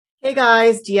Hey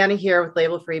guys, Deanna here with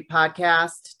Label Free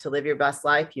Podcast. To live your best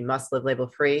life, you must live label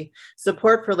free.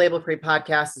 Support for Label Free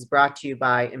Podcast is brought to you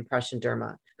by Impression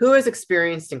Derma, who has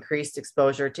experienced increased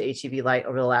exposure to HEV light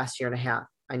over the last year and a half.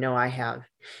 I know I have.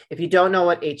 If you don't know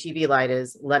what HEV light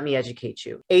is, let me educate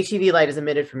you. HEV light is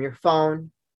emitted from your phone,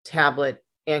 tablet,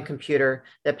 and computer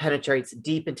that penetrates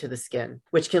deep into the skin,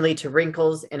 which can lead to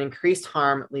wrinkles and increased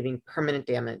harm, leaving permanent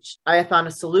damage. I have found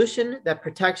a solution that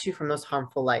protects you from those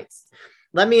harmful lights.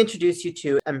 Let me introduce you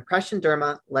to Impression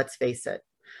Derma Let's Face It.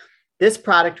 This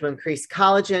product will increase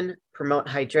collagen, promote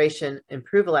hydration,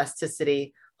 improve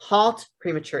elasticity, halt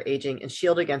premature aging, and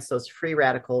shield against those free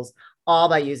radicals, all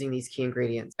by using these key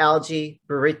ingredients: algae,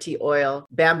 buriti oil,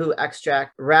 bamboo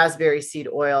extract, raspberry seed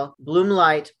oil, bloom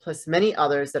light, plus many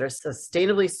others that are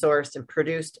sustainably sourced and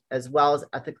produced as well as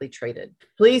ethically traded.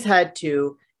 Please head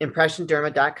to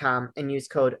impressionderma.com and use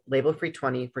code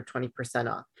labelfree20 for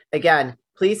 20% off. Again,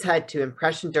 please head to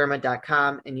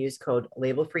impressionderma.com and use code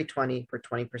labelfree20 for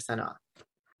 20% off.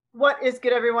 What is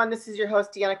good, everyone? This is your host,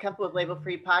 Deanna Kemple with Label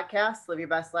Free Podcast. Live your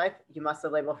best life. You must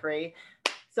live label free.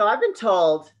 So I've been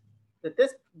told that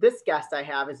this guest I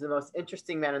have is the most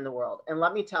interesting man in the world. And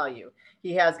let me tell you,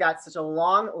 he has got such a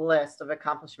long list of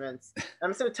accomplishments.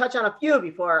 I'm just going to touch on a few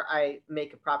before I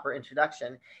make a proper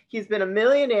introduction. He's been a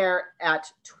millionaire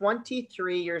at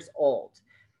 23 years old.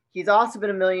 He's also been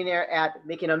a millionaire at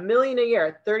making $1 million a year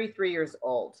at 33 years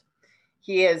old.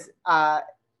 He is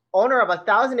owner of a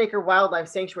 1,000-acre wildlife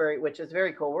sanctuary, which is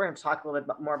very cool. We're going to talk a little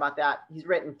bit more about that. He's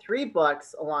written 3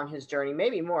 books along his journey,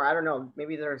 maybe more. I don't know.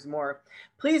 Maybe there's more.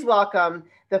 Please welcome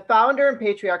the founder and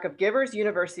patriarch of Givers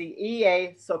University,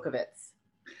 E.A. Sokovitz.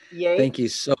 Yay. Thank you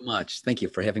so much. Thank you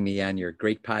for having me on your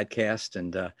great podcast.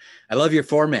 And I love your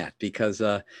format because,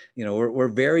 we're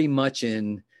very much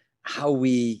in how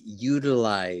we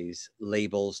utilize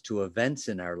labels to events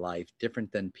in our life,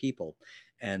 different than people,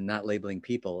 and not labeling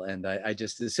people. And I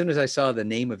just, as soon as I saw the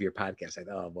name of your podcast, I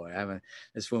thought, oh boy,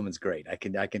 this woman's great. I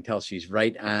can tell she's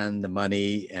right on the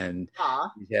money and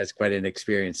she has quite an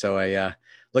experience. So I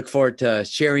look forward to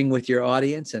sharing with your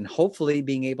audience and hopefully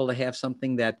being able to have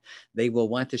something that they will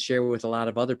want to share with a lot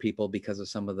of other people because of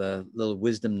some of the little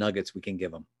wisdom nuggets we can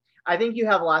give them. I think you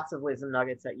have lots of wisdom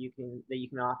nuggets that you can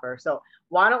offer. So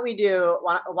why don't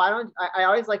I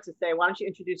always like to say, why don't you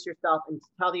introduce yourself and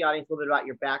tell the audience a little bit about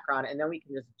your background, and then we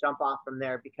can just jump off from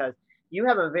there because you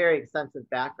have a very extensive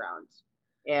background.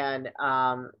 And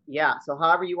so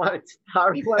however you want to tell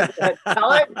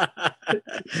it,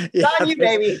 yeah, on you,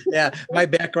 baby. Yeah, my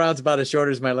background's about as short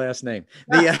as my last name.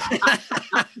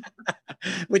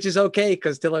 Which is okay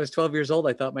because till I was 12 years old,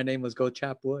 I thought my name was Go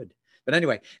Chop Wood. But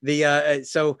anyway,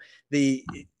 Givers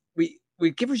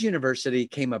University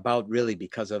came about really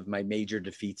because of my major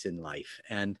defeats in life.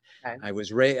 And okay. I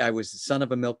was the son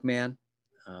of a milkman.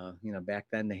 Back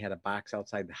then they had a box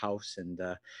outside the house, and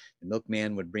the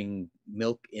milkman would bring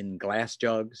milk in glass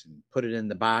jugs and put it in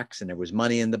the box, and there was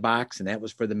money in the box, and that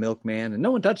was for the milkman, and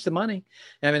no one touched the money.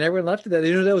 I mean, everyone left it there.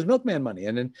 They knew that was milkman money.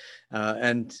 And then,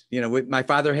 my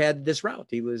father had this route.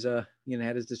 He was,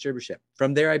 had his distributorship.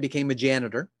 From there, I became a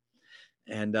janitor.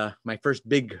 And my first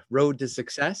big road to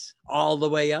success, all the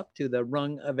way up to the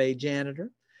rung of a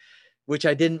janitor, which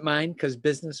I didn't mind because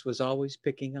business was always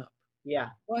picking up. Yeah.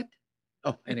 What?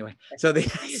 Oh, anyway. So that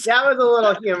was a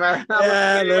little humor.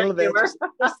 Yeah, a little bit. Just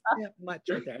much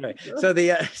right there. Anyway,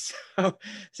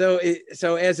 so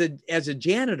as a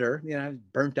janitor, I was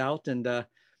burnt out, and I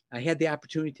had the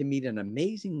opportunity to meet an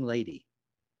amazing lady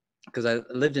because I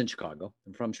lived in Chicago.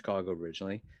 I'm from Chicago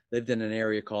originally. Lived in an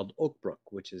area called Oak Brook,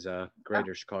 which is a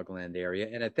greater Chicagoland area.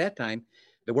 And at that time,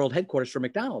 the world headquarters for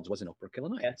McDonald's was in Oak Brook,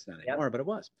 Illinois. It's not anymore, but it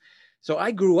was. So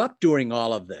I grew up during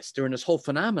all of this, during this whole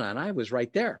phenomenon. I was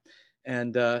right there.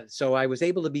 And so I was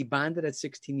able to be bonded at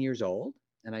 16 years old.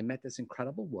 And I met this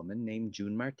incredible woman named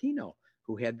June Martino,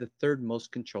 who had the 3rd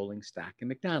most controlling stock in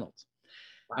McDonald's.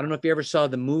 Wow. I don't know if you ever saw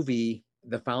the movie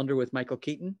The Founder with Michael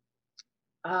Keaton.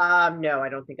 No, I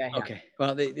don't think I have. Okay.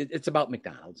 Well, it's about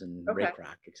McDonald's and Ray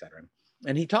Kroc, et cetera.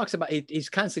 And he talks about, he's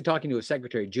constantly talking to his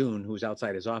secretary, June, who's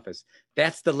outside his office.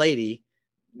 That's the lady,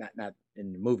 not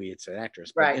in the movie, it's an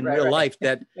actress, but in real life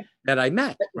that I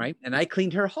met, right? And I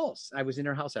cleaned her house. I was in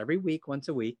her house every week, once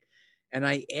a week. And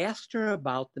I asked her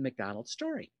about the McDonald's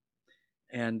story.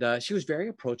 And she was very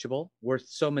approachable, worth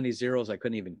so many zeros I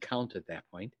couldn't even count at that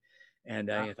point.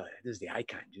 And I thought, this is the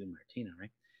icon, June Martino,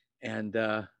 right?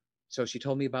 And so she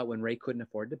told me about when Ray couldn't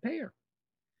afford to pay her.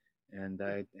 And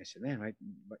I said, man,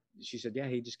 but she said, yeah,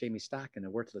 he just gave me stock in a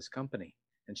worthless company.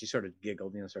 And she sort of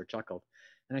giggled, sort of chuckled.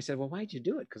 And I said, well, why'd you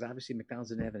do it? Because obviously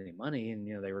McDonald's didn't have any money and,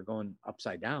 they were going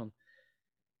upside down.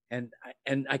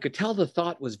 and I could tell the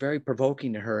thought was very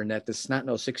provoking to her, and that this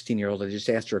snot-nosed 16-year-old had just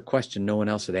asked her a question no one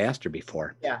else had asked her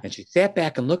before. Yeah. And she sat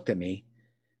back and looked at me,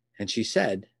 and she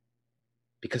said,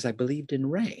 because I believed in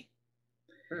Ray.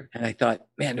 And I thought,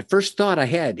 man, the first thought I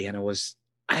had, Deanna, was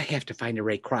I have to find a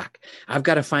Ray Kroc. I've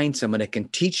got to find someone that can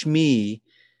teach me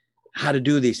how to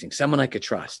do these things, someone I could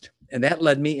trust. And that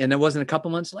led me, and it wasn't a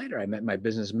couple months later, I met my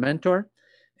business mentor,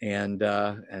 and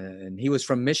he was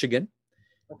from Michigan.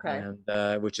 Okay.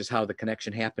 And which is how the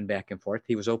connection happened back and forth.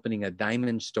 He was opening a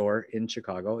diamond store in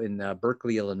Chicago, in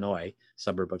Berkeley, Illinois,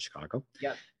 suburb of Chicago.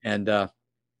 Yeah. And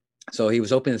so he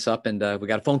was opening this up, and we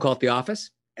got a phone call at the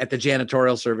office at the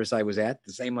janitorial service I was at,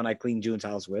 the same one I cleaned June's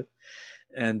house with.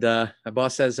 And my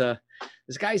boss says,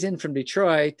 this guy's in from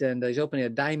Detroit, and he's opening a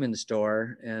diamond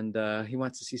store, and he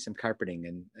wants to see some carpeting.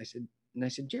 And I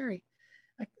said, Jerry,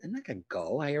 I'm not gonna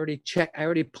go. I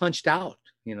already punched out,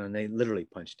 and they literally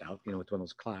punched out, with one of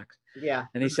those clocks. Yeah.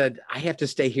 And he said, I have to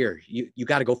stay here. You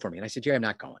got to go for me. And I said, Jerry, I'm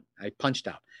not going. I punched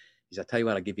out. He said, I'll tell you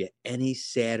what, I'll give you any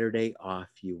Saturday off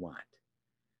you want.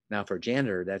 Now for a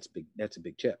janitor, that's big. That's a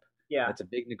big chip. Yeah. That's a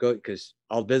big negotiation, because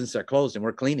all businesses are closed and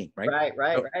we're cleaning, right?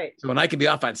 Right. So when I can be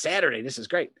off on Saturday, this is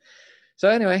great. So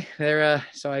anyway,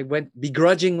 so I went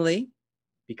begrudgingly,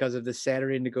 because of the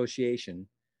Saturday negotiation,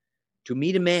 to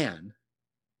meet a man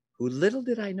who, little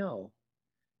did I know,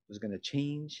 was going to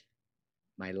change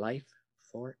my life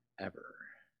forever.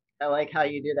 I like how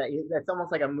you do that. That's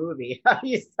almost like a movie.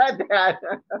 You said that.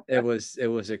 It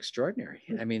was extraordinary.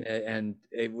 I mean, and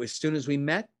it was, as soon as we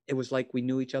met, it was like we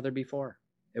knew each other before.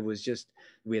 It was just,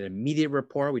 we had immediate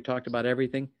rapport. We talked about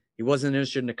everything. He wasn't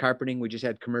interested in the carpeting. We just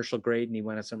had commercial grade, and he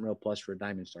wanted something real plush for a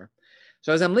diamond store.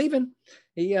 So as I'm leaving,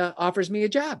 he offers me a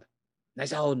job. And I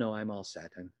said, oh no, I'm all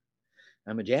set.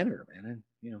 I'm a janitor, man.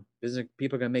 Business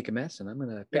people are going to make a mess, and I'm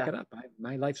going to pick it up.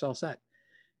 My life's all set.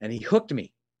 And he hooked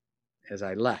me as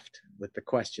I left with the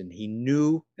question. He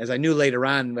knew, as I knew later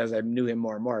on, as I knew him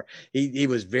more and more,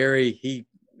 he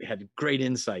had great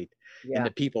insight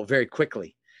into people very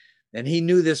quickly. And he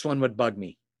knew this one would bug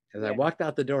me. As I walked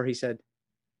out the door, he said,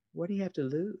 what do you have to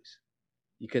lose?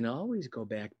 You can always go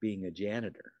back being a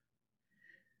janitor.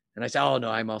 And I said, oh no,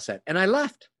 I'm all set. And I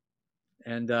left,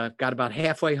 and got about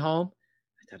halfway home.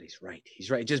 I thought, he's right.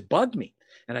 It just bugged me.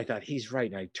 And I thought, he's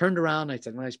right. And I turned around. I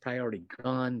said, well, he's probably already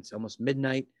gone. It's almost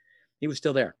midnight. He was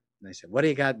still there. And I said, what do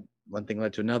you got? One thing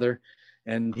led to another.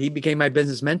 And he became my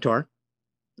business mentor.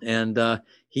 And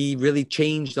he really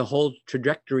changed the whole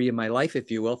trajectory of my life, if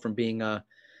you will, from being a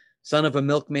son of a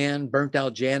milkman, burnt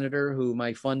out janitor, who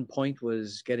my fun point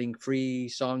was getting free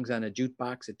songs on a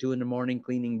jukebox at 2 a.m,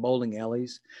 cleaning bowling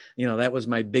alleys. That was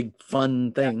my big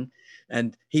fun thing.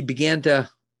 And he began to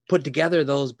put together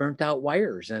those burnt out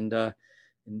wires. And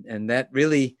that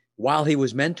really, while he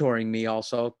was mentoring me,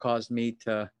 also caused me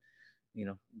to,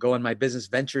 go in my business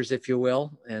ventures, if you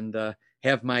will, and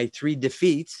have my 3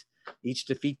 defeats. Each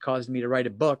defeat caused me to write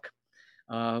a book,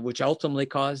 which ultimately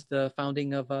caused the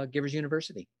founding of Givers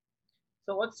University.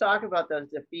 So let's talk about those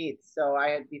defeats. So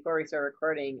before we started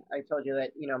recording, I told you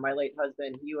that, my late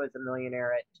husband, he was a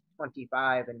millionaire at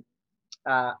 25. And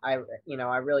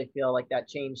I really feel like that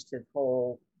changed his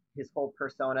whole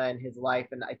persona and his life.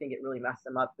 And I think it really messed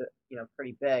him up,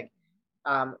 pretty big.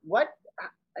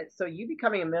 So you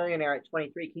becoming a millionaire at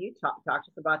 23, can you talk to us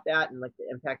about that and like the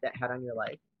impact that had on your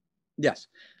life? Yes.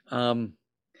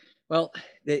 Well,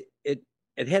 it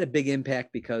had a big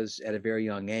impact because at a very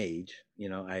young age,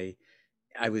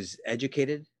 I was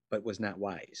educated, but was not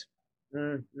wise.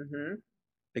 Mm-hmm.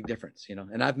 Big difference,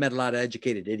 and I've met a lot of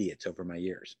educated idiots over my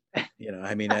years.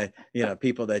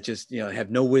 People that just, have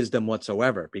no wisdom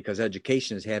whatsoever, because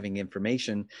education is having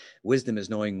information. Wisdom is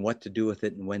knowing what to do with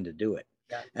it and when to do it.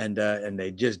 Yeah. And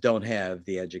they just don't have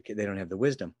they don't have the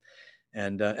wisdom.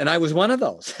 And I was one of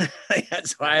those.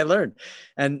 That's why I learned.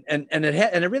 And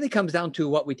it really comes down to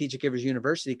what we teach at Givers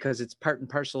University, because it's part and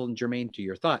parcel and germane to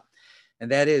your thought. And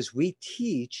that is, we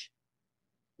teach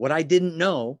what I didn't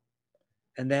know,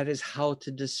 and that is how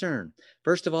to discern.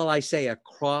 First of all, I say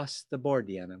across the board,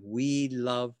 Deanna, we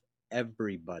love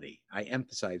everybody. I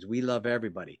emphasize, we love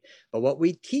everybody. But what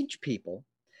we teach people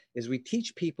is we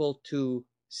teach people to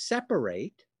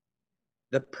separate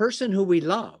the person who we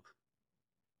love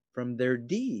from their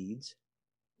deeds,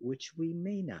 which we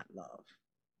may not love.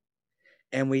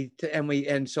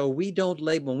 And so we don't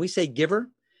label. When we say giver,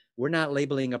 we're not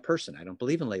labeling a person. I don't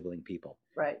believe in labeling people.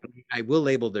 Right. I will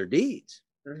label their deeds.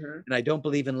 Mm-hmm. And I don't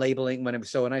believe in labeling.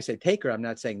 When I say taker, I'm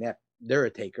not saying that they're a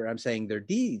taker. I'm saying their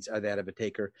deeds are that of a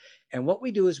taker. And what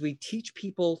we do is we teach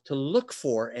people to look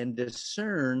for and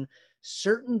discern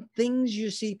certain things you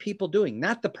see people doing,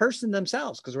 not the person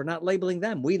themselves, because we're not labeling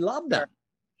them. We love them.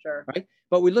 Sure. Right.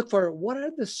 but we look for what are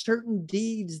the certain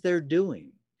deeds they're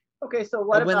doing. Okay, so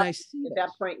what And when about I see at that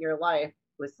those, point in your life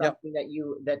was yep, something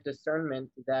that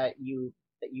discernment that you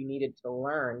needed to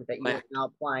learn that you're lack. now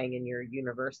applying in your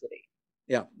university?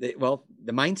 Yeah, well,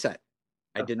 the mindset.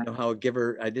 I Okay. didn't know how a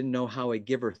giver. I didn't know how a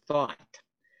giver thought,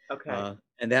 Okay.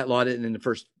 and that lauded in the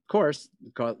first course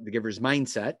called the giver's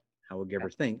mindset, how a giver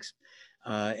thinks,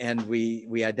 and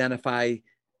we identify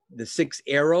the 6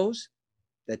 arrows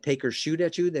that takers shoot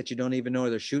at you that you don't even know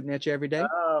they're shooting at you every day.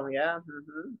 Oh yeah.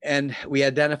 Mm-hmm. And we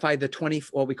identify the 20,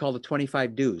 what we call the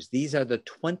 25 do's. These are the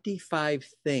 25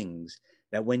 things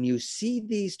that when you see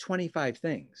these 25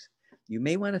 things, you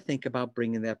may want to think about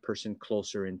bringing that person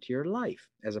closer into your life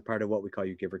as a part of what we call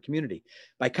your giver community.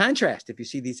 By contrast, if you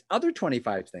see these other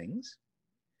 25 things,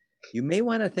 you may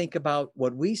want to think about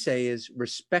what we say is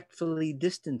respectfully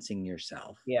distancing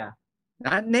yourself. Yeah.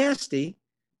 Not nasty,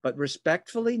 but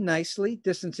respectfully, nicely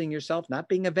distancing yourself, not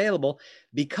being available,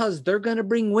 because they're going to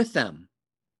bring with them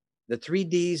the 3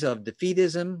 Ds of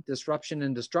defeatism, disruption,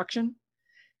 and destruction.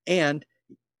 And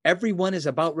everyone is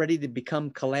about ready to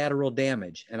become collateral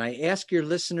damage. And I ask your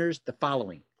listeners the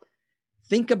following.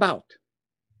 Think about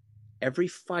every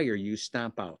fire you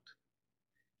stomp out.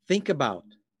 Think about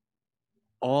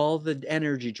all the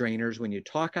energy drainers when you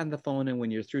talk on the phone, and when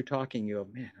you're through talking, you go,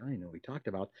 man, I know we talked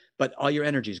about, but all your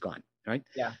energy's gone, right?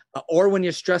 Yeah. Or when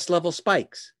your stress level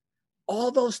spikes.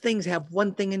 All those things have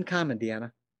one thing in common,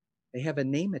 Deanna. They have a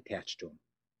name attached to them.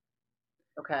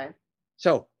 Okay.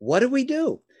 So what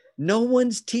do? No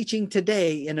one's teaching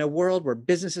today in a world where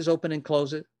businesses open and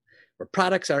close it, where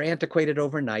products are antiquated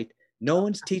overnight. No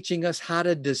one's teaching us how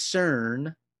to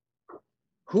discern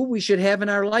who we should have in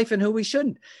our life and who we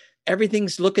shouldn't.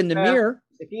 Everything's look in the mirror.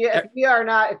 If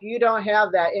you don't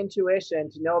have that intuition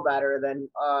to know better, then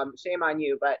shame on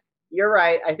you. But you're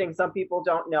right. I think some people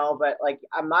don't know, but like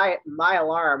my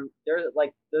alarm, there's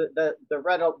like the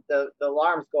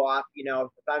alarms go off. You know,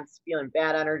 if I'm feeling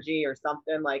bad energy or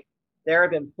something, like there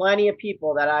have been plenty of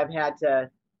people that I've had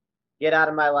to get out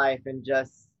of my life and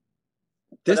just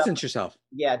Distance yourself.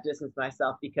 Yeah, distance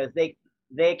myself because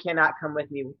they cannot come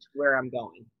with me to where I'm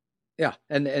going. Yeah,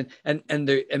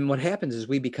 and what happens is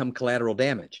we become collateral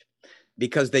damage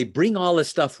because they bring all this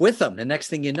stuff with them. The next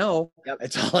thing you know,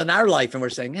 it's all in our life, and we're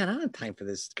saying, "Man, I don't have time for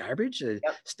this garbage."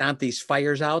 Stomp these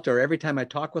fires out, or every time I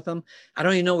talk with them, I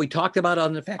don't even know what we talked about.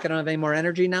 On the fact I don't have any more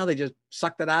energy now, they just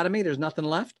sucked it out of me. There's nothing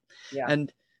left. Yeah.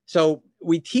 And so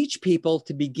we teach people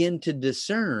to begin to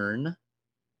discern,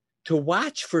 to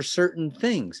watch for certain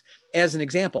things. As an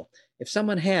example, if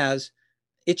someone has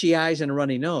itchy eyes and a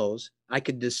runny nose, I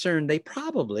could discern they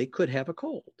probably could have a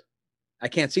cold. I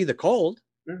can't see the cold,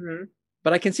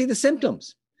 but I can see the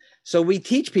symptoms. So we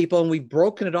teach people, and we've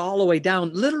broken it all the way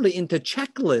down, literally into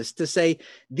checklists to say,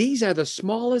 these are the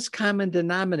smallest common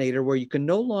denominator where you can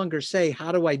no longer say,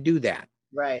 how do I do that?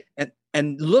 Right.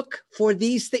 And look for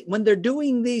these things when they're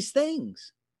doing these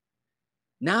things.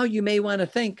 Now you may want to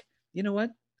think, you know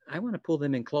what? I want to pull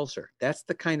them in closer. That's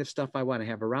the kind of stuff I want to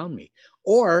have around me.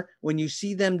 Or when you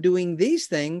see them doing these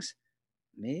things,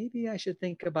 maybe I should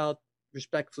think about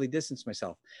respectfully distance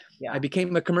myself. Yeah. I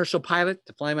became a commercial pilot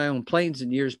to fly my own planes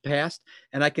in years past.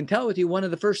 And I can tell with you, one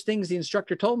of the first things the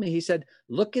instructor told me, he said,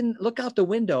 look out the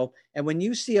window. And when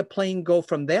you see a plane go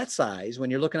from that size, when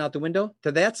you're looking out the window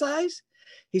to that size,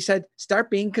 he said, start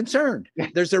being concerned.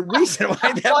 There's a reason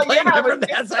why that plane went from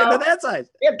that side to that size.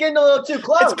 It's getting a little too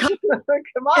close. Come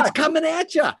on. It's coming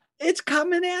at you. It's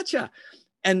coming at you.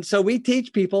 And so we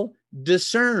teach people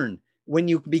discern. When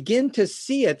you begin to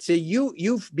see it, so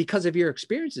you've because of your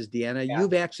experiences, Deanna,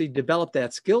 you've actually developed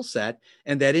that skill set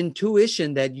and that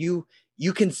intuition that you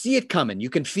can see it coming. You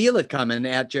can feel it coming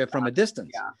at you from a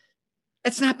distance. Yeah.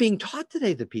 It's not being taught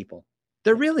today to people.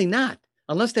 They're really not.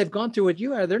 Unless they've gone through what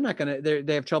you are, they're not going to,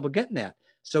 they have trouble getting that.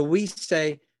 So we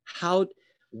say,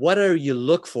 what are you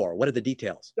look for? What are the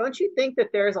details? Don't you think that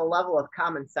there's a level of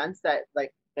common sense that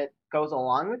goes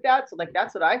along with that? So like,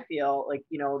 that's what I feel like,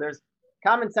 there's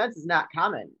common sense is not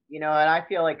common, and I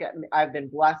feel like I've been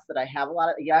blessed that I have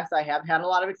I have had a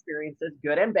lot of experiences,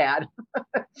 good and bad.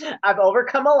 I've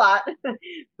overcome a lot,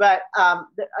 but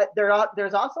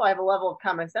there's also, I have a level of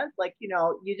common sense. Like, you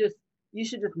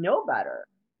should just know better.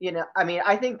 I mean,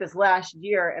 I think this last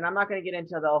year, and I'm not going to get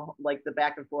into the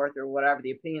back and forth or whatever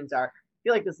the opinions are. I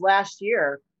feel like this last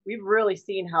year, we've really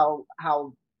seen how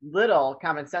little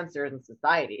common sense there is in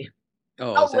society.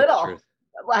 Oh,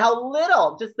 how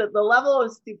little, just the level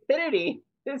of stupidity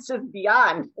is just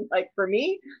beyond. Like, for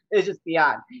me, it's just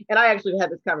beyond. And I actually had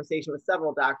this conversation with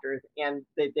several doctors, and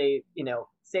they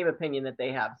same opinion that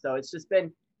they have. So it's just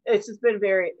been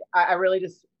very, I really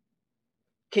just,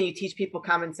 can you teach people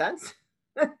common sense?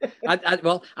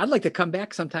 I'd like to come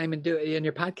back sometime and do it in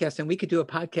your podcast, and we could do a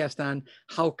podcast on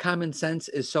how common sense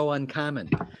is so uncommon.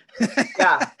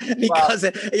 Yeah. because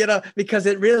because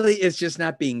it really is just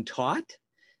not being taught.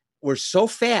 We're so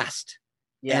fast.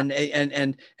 Yeah.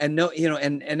 And no,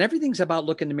 and everything's about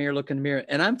look in the mirror.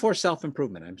 And I'm for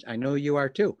self-improvement. I know you are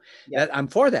too. Yeah. I'm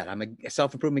for that. I'm a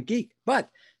self-improvement geek, but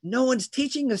no one's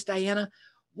teaching us, Diana.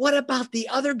 What about the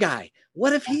other guy?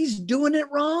 What if he's doing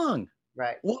it wrong?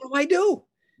 Right. What do I do?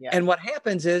 Yeah. And what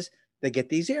happens is they get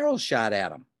these arrows shot at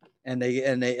them. And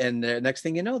the next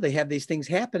thing you know, they have these things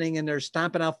happening and they're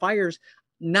stomping out fires,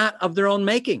 not of their own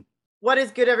making. What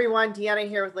is good, everyone? Deanna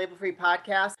here with Label Free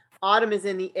Podcast. Autumn is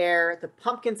in the air, the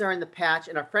pumpkins are in the patch,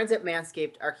 and our friends at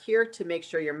Manscaped are here to make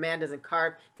sure your man doesn't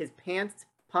carve his pants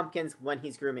pumpkins when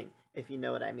he's grooming, if you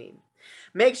know what I mean.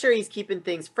 Make sure he's keeping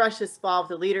things fresh this fall with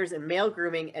the leaders in male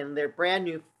grooming and their brand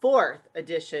new 4th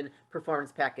edition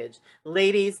performance package.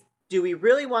 Ladies, do we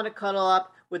really want to cuddle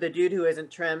up with a dude who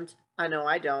isn't trimmed? I know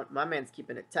I don't. My man's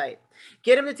keeping it tight.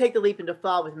 Get him to take the leap into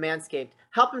fall with Manscaped.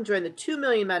 Help him join the 2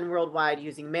 million men worldwide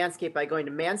using Manscaped by going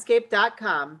to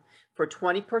manscaped.com for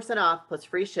 20% off plus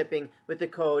free shipping with the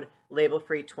code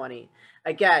LabelFree20.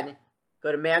 Again,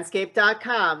 go to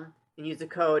manscaped.com and use the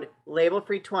code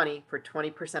LabelFree20 for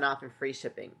 20% off and free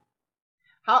shipping.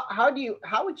 How would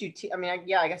you teach? I mean,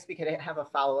 I guess we could have a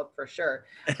follow up for sure.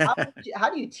 How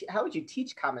would you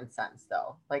teach common sense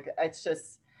though? Like that's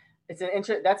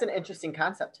an interesting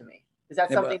concept to me. Is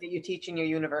that something that you teach in your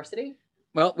university?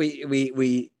 Well,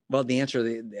 the answer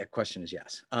to the question is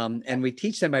yes. And we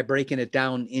teach them by breaking it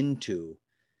down into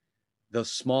the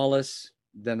smallest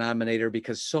denominator,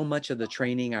 because so much of the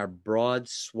training are broad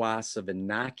swaths of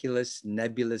innocuous,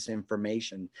 nebulous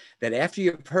information that after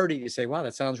you've heard it, you say, wow,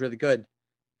 that sounds really good.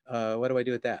 What do I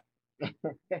do with that?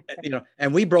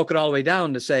 And we broke it all the way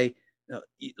down to say,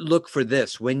 look for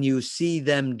this. When you see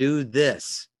them do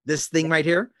this thing right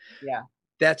here, yeah,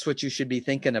 that's what you should be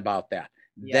thinking about that.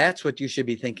 Yeah. That's what you should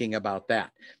be thinking about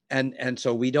that. And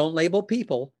so we don't label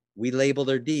people, we label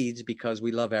their deeds because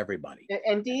we love everybody.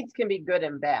 And deeds can be good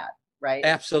and bad, right?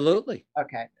 Absolutely.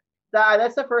 Okay.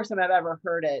 That's the first time I've ever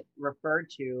heard it referred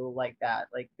to like that,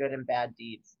 like good and bad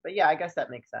deeds. But yeah, I guess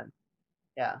that makes sense.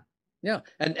 Yeah. Yeah.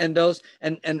 And those,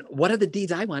 and what are the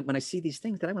deeds I want when I see these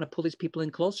things that I want to pull these people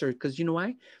in closer? Because you know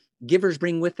why? Givers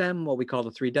bring with them what we call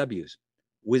the 3 W's: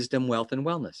 wisdom, wealth, and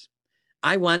wellness.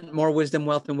 I want more wisdom,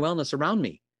 wealth, and wellness around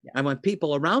me. Yeah. I want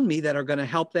people around me that are going to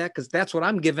help that, because that's what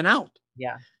I'm giving out.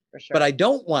 Yeah, for sure. But I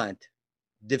don't want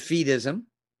defeatism,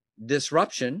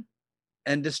 disruption,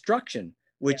 and destruction,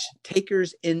 which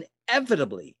takers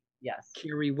inevitably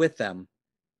carry with them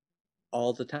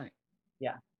all the time.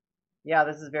 Yeah. Yeah,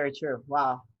 this is very true.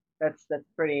 Wow. That's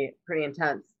pretty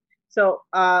intense. So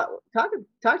talk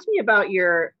to me about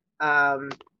your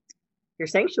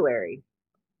sanctuary.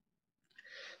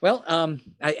 Well,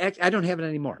 I don't have it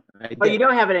anymore. You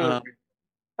don't have it anymore?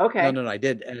 Okay. No, I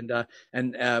did.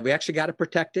 And we actually got it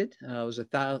protected. It was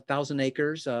 1,000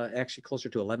 acres, actually closer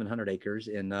to 1,100 acres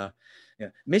in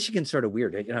Michigan's sort of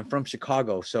weird. I'm from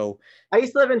Chicago. So I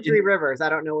used to live in Three Rivers. I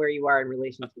don't know where you are in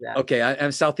relation to that. Okay.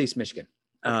 I'm Southeast Michigan.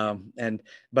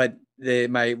 But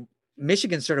my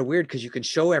Michigan's sort of weird because you can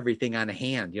show everything on a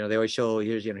hand. They always show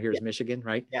here's Michigan,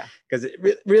 right? Yeah. Because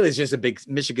it really is just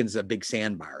Michigan's a big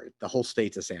sandbar. The whole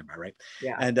state's a sandbar, right?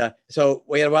 Yeah. And so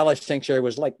we had a wildlife sanctuary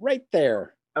was like right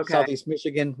there. Okay. Southeast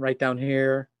Michigan, right down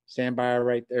here, sandbar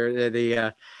right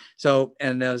there. So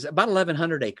and it was about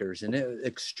 1,100 acres, and it was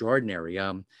extraordinary.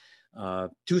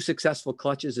 2 successful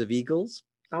clutches of eagles.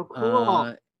 Oh,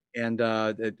 cool. And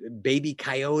the baby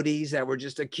coyotes that were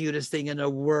just the cutest thing in the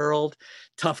world,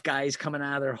 tough guys coming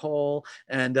out of their hole.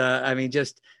 And I mean,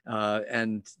 just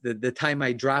and the time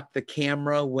I dropped the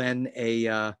camera when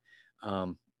a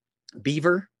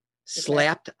beaver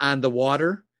slapped on the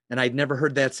water, and I'd never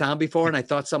heard that sound before, and I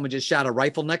thought someone just shot a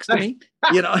rifle next to me,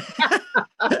 and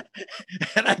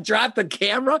I dropped the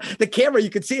camera. The camera, you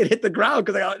could see it hit the ground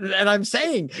and I'm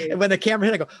saying, and when the camera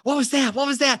hit, I go, what was that? What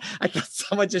was that? I thought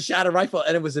someone just shot a rifle,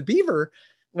 and it was a beaver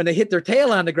when they hit their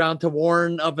tail on the ground to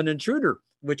warn of an intruder,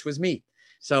 which was me.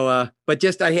 So, but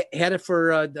just, I had it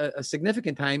for a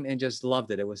significant time and just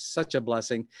loved it. It was such a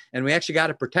blessing. And we actually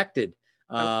got it protected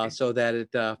so that it.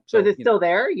 So is it still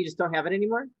there? You just don't have it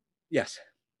anymore? Yes.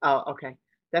 Oh, okay.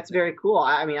 That's very cool.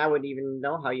 I mean, I wouldn't even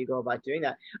know how you go about doing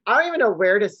that. I don't even know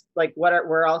where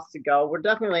else to go. We'll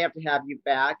definitely have to have you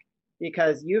back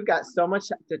because you've got so much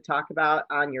to talk about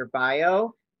on your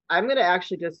bio. I'm going to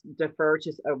actually just defer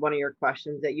to one of your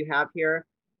questions that you have here.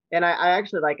 And I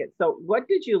actually like it. So what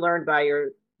did you learn by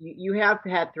you have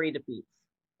had 3 defeats.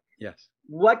 Yes.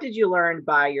 What did you learn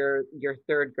by your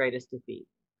 3rd greatest defeat?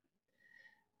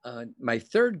 My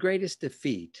third greatest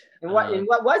defeat. And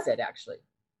what was it actually?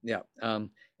 Yeah.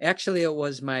 Actually, it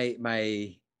was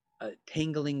my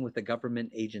tangling with a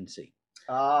government agency.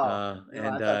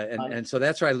 And so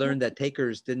that's where I learned that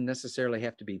takers didn't necessarily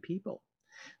have to be people.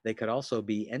 They could also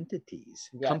be entities,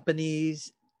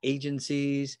 companies,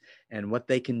 agencies, and what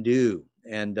they can do.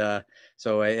 And I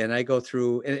go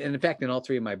through, and in fact, in all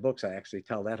three of my books, I actually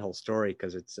tell that whole story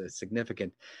because it's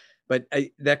significant. But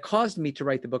that caused me to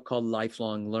write the book called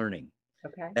Lifelong Learning.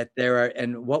 Okay. That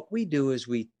and what we do is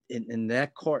in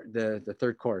that course, the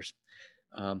third course,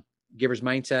 Giver's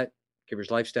Mindset, Giver's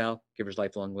Lifestyle, Giver's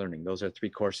Lifelong Learning. Those are three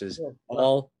courses,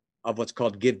 all of what's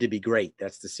called Give to Be Great.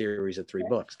 That's the series of three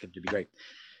books, Give to Be Great.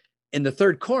 In the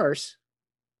third course,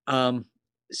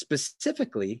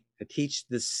 specifically, I teach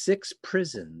the 6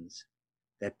 prisons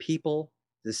that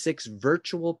the 6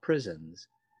 virtual prisons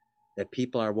that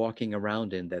people are walking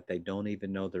around in that they don't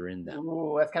even know they're in them.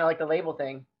 Ooh, that's kind of like the label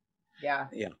thing. Yeah.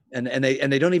 Yeah. And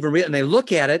they don't even and they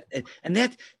look at it and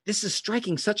this is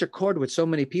striking such a chord with so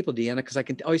many people, Deanna, because I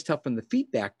can always tell from the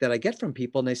feedback that I get from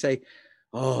people, and they say,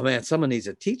 oh man, someone needs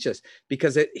to teach us,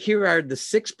 because here are the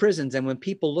 6 prisons. And when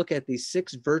people look at these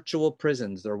 6 virtual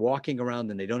prisons, they're walking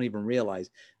around and they don't even realize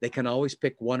they can always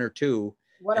pick 1 or 2.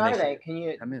 What are they? Can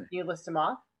you list them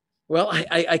off? Well,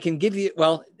 I can give you,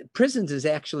 prisons is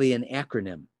actually an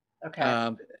acronym.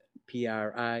 Okay.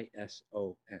 PRISON, right?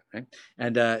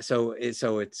 And so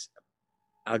it's,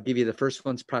 I'll give you the first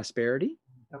one's prosperity.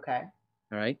 Okay.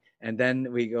 All right. And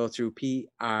then we go through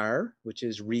PR, which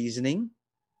is reasoning.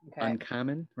 Okay.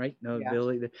 Uncommon, right? No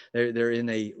ability. They're in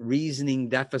a reasoning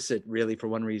deficit, really, for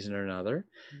one reason or another.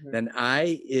 Mm-hmm. Then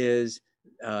I is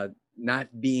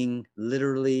not being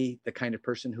literally the kind of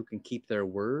person who can keep their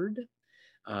word.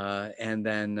 And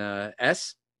then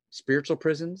S, spiritual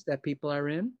prisons that people are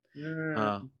in.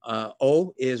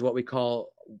 O is what we call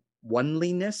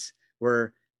oneliness,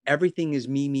 where everything is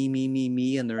me,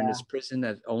 and they're in this prison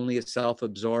that only is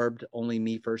self-absorbed, only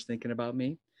me first thinking about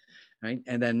me. Right.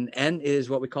 And then N is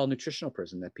what we call nutritional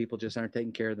prison, that people just aren't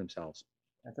taking care of themselves.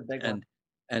 That's a big one.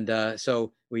 And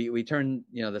so we turn,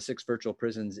 the 6 virtual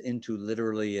prisons into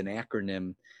literally an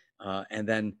acronym. And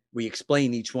then we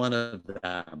explain each one of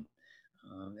them.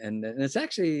 And it's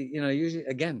actually, usually,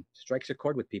 again, strikes a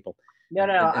chord with people. No,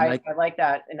 I like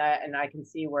that. And I can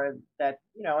see where that,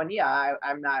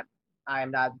 I'm not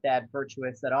that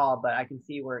virtuous at all, but I can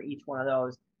see where each one of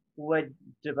those would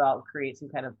create some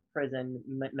kind of prison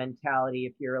mentality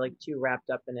if you're like too wrapped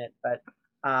up in it. But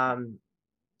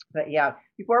yeah,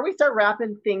 before we start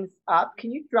wrapping things up,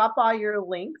 can you drop all your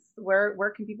links?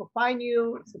 Where can people find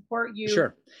you, support you,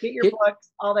 sure, get your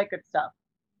books, all that good stuff?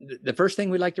 The first thing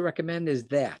we'd like to recommend is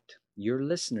that your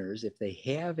listeners, if they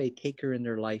have a taker in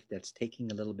their life that's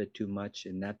taking a little bit too much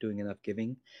and not doing enough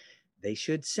giving, they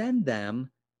should send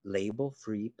them Label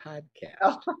Free Podcast.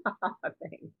 Oh,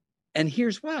 thanks. And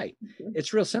here's why.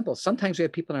 It's real simple. Sometimes we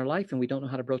have people in our life and we don't know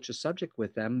how to broach a subject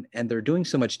with them, and they're doing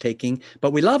so much taking,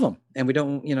 but we love them and we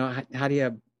don't, how do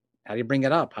you bring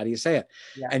it up? How do you say it?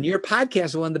 Yeah. And your podcast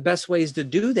is one of the best ways to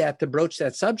do that, to broach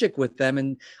that subject with them.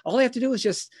 And all I have to do is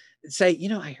just say,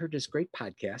 I heard this great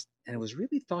podcast and it was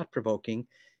really thought-provoking.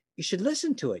 You should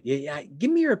listen to it.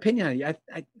 Give me your opinion on it.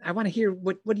 I want to hear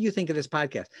what do you think of this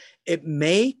podcast? It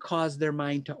may cause their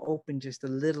mind to open just a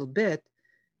little bit.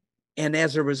 And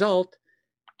as a result,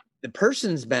 the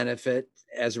person's benefit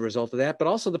as a result of that, but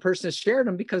also the person has shared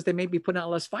them because they may be putting out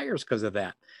less fires because of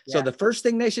that. Yeah. So the first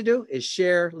thing they should do is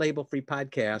share Label Free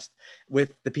Podcast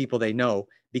with the people they know,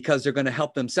 because they're going to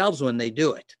help themselves when they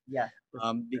do it. Yeah.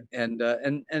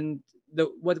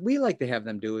 What we like to have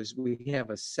them do is we have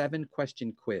a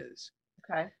 7-question quiz.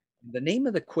 Okay. The name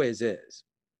of the quiz is,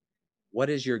 what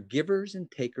is your givers and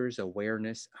takers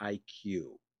awareness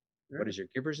IQ? What is your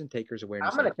givers and takers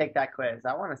awareness? I'm going to take that quiz.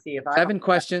 I want to see if 7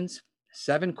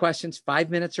 questions, 5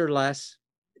 minutes or less,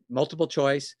 multiple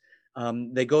choice.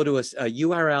 They go to a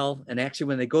URL, and actually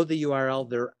when they go to the URL,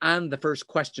 they're on the first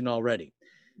question already.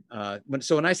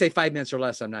 So when I say 5 minutes or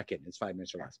less, I'm not kidding. It's 5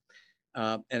 minutes or less.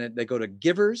 And they go to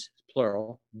Givers,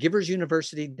 plural,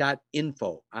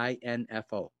 giversuniversity.info,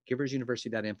 INFO,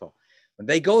 giversuniversity.info. When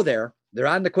they go there, they're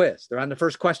on the quiz. They're on the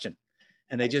first question.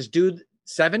 And they just do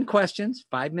 7 questions,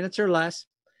 5 minutes or less.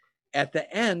 At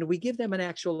the end, we give them an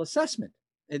actual assessment.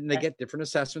 And they get different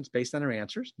assessments based on their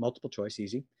answers, multiple choice,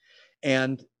 easy,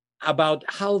 and about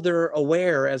how they're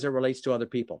aware as it relates to other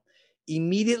people.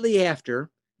 Immediately after,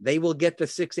 they will get the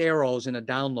 6 arrows in a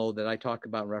download that I talked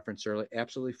about in reference earlier,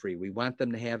 absolutely free. We want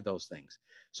them to have those things.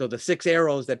 So the 6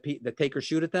 arrows that the takers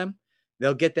shoot at them,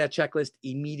 they'll get that checklist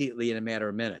immediately in a matter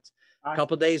of minutes. A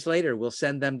couple of days later, we'll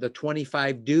send them the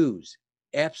 25 do's,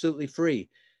 absolutely free.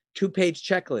 2-page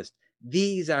checklist.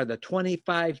 These are the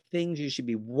 25 things you should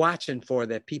be watching for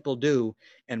that people do.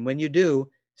 And when you do,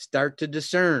 start to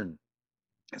discern.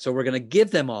 So we're going to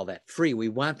give them all that free. We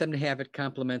want them to have it,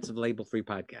 compliments of Label Free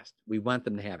Podcast. We want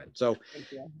them to have it. So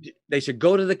they should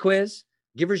go to the quiz,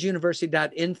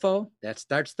 giversuniversity.info. That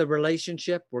starts the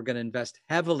relationship. We're going to invest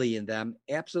heavily in them,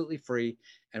 absolutely free,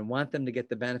 and want them to get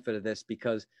the benefit of this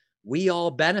because we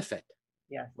all benefit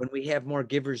when we have more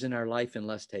givers in our life and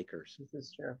less takers. This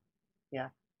is true. Yeah,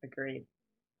 agreed.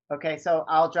 Okay, so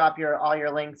I'll drop all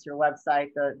your links, your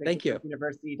website, the Thank you.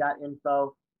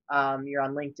 University.info. You're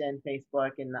on LinkedIn,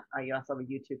 Facebook, and you also have a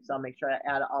YouTube. So I'll make sure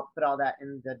I'll put all that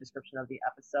in the description of the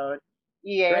episode.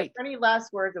 EA, is there any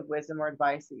last words of wisdom or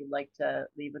advice that you'd like to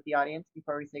leave with the audience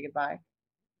before we say goodbye?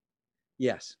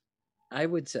 Yes, I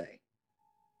would say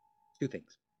 2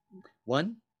 things.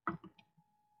 1,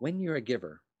 when you're a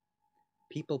giver,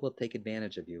 people will take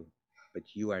advantage of you, but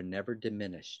you are never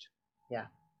diminished. Yeah.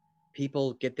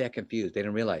 People get that confused. They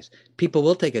don't realize people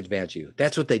will take advantage of you.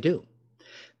 That's what they do.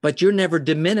 But you're never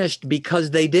diminished because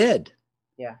they did.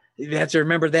 Yeah. You have to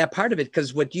remember that part of it,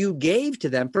 because what you gave to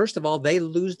them, first of all, they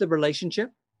lose the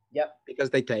relationship. Yep.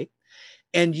 Because they take.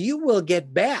 And you will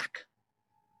get back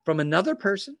from another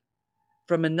person,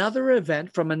 from another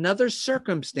event, from another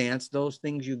circumstance, those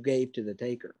things you gave to the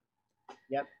taker.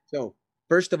 Yep. So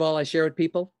first of all, I share with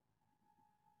people,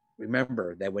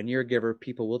 remember that when you're a giver,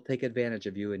 people will take advantage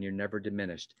of you and you're never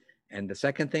diminished. And the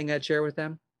second thing I'd share with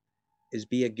them is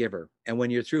be a giver. And when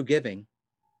you're through giving,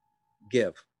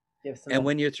 give. Give some and more.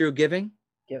 When you're through giving,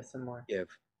 give some more. Give.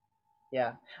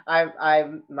 Yeah.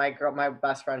 My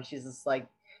best friend, she's like,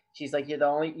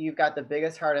 you've got the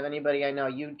biggest heart of anybody I know.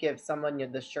 You'd give someone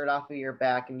the shirt off of your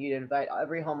back and you'd invite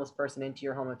every homeless person into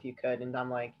your home if you could. And I'm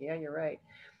like, yeah, you're right.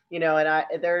 And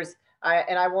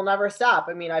I will never stop.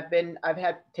 I mean, I've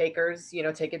had takers,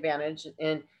 take advantage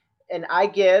and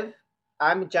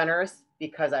I'm generous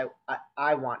because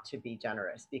I want to be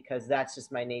generous because that's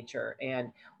just my nature.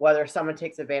 And whether someone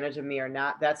takes advantage of me or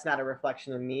not, that's not a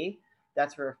reflection of me.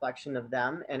 That's a reflection of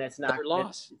them. And it's not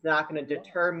going to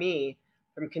deter me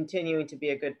from continuing to be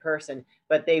a good person,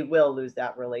 but they will lose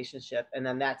that relationship. And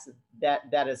then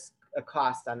that is a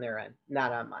cost on their end,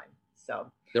 not on mine.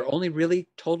 So they're only really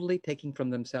totally taking from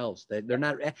themselves. They're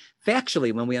not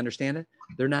factually, when we understand it,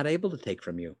 they're not able to take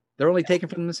from you. They're only taking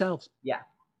from themselves. Yeah.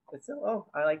 So,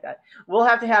 I like that. We'll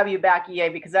have to have you back, EA,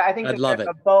 because I think I'd love it.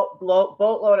 A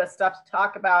boatload of stuff to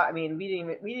talk about. I mean, we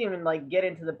didn't even like get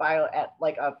into the bio at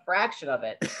like a fraction of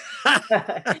it.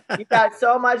 You've got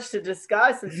so much to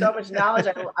discuss and so much knowledge.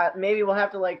 Maybe we'll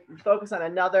have to like focus on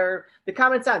the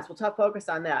common sense. We'll focus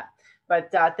on that. But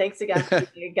thanks again for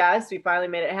being a guest. We finally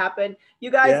made it happen.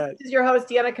 You guys, This is your host,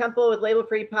 Deanna Kempel with Label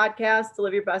Free Podcast. To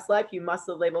live your best life, you must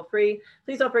live label free.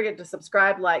 Please don't forget to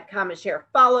subscribe, like, comment, share,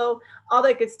 follow, all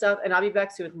that good stuff. And I'll be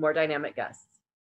back soon with more dynamic guests.